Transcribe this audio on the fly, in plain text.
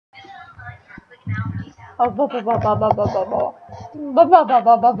ba ba ba ba ba ba ba ba. Ba ba ba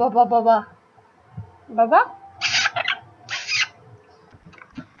ba ba ba ba ba ba. Ba ba?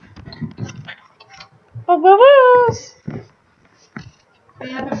 Ba ba ba.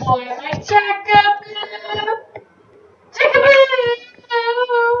 Baby boy, my Jackaboo. Jackaboo.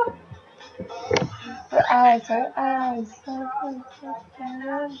 Her eyes, so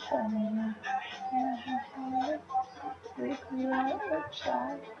freak me out a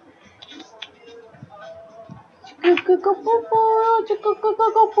child.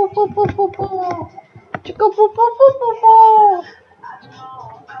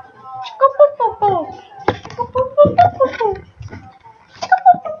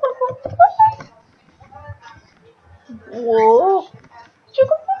 Whoa.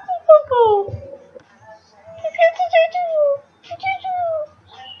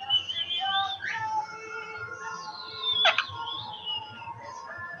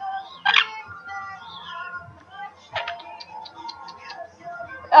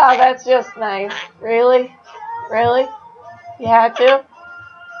 Oh, that's just nice. Really? Really? You had to?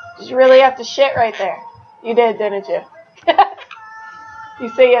 Did you really have to shit right there? You did, didn't you? You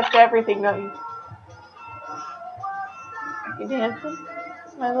say yes to everything, don't you? You dancing?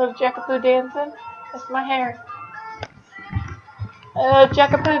 Is my little Jackapoo dancing? That's my hair.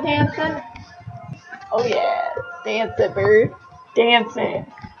 Jackapoo dancing? Oh yeah. Dance it, bird. Dance it.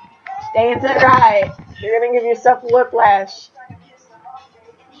 Dance it right. You're gonna give yourself whiplash.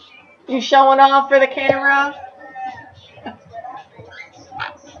 You showing off for the camera?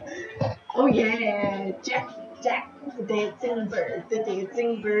 Oh yeah, Jack, the dancing bird. The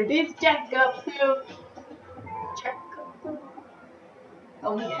dancing bird is Jackapoo. Jackapoo.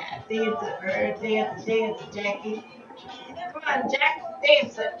 Oh yeah, dance it, bird. Dance it, Jackie. Come on, Jack,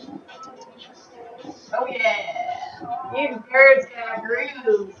 dance it. Oh yeah, you birds got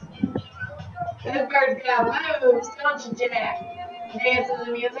grooves. These birds got moves, don't you, Jack? Dancing to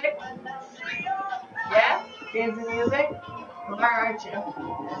the music? Yeah? Dancing music? Where aren't you?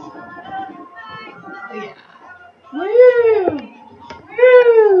 Oh yeah. Woo!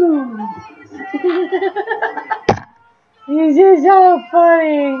 Woo! This is so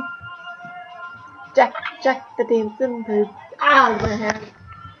funny. Jack the dancing bird. Ah, my head.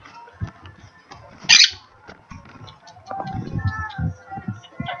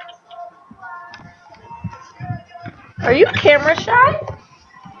 Are you camera shy?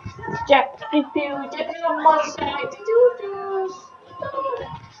 Jack, Jack on my side.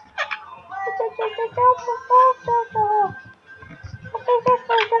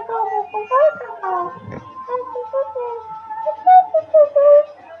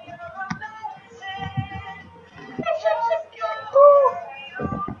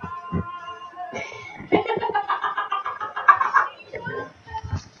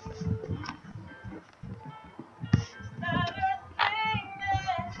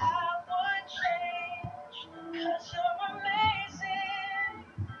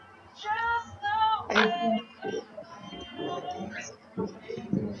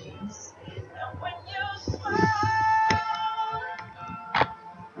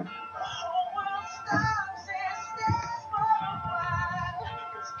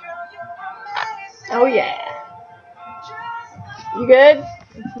 Oh yeah. You good?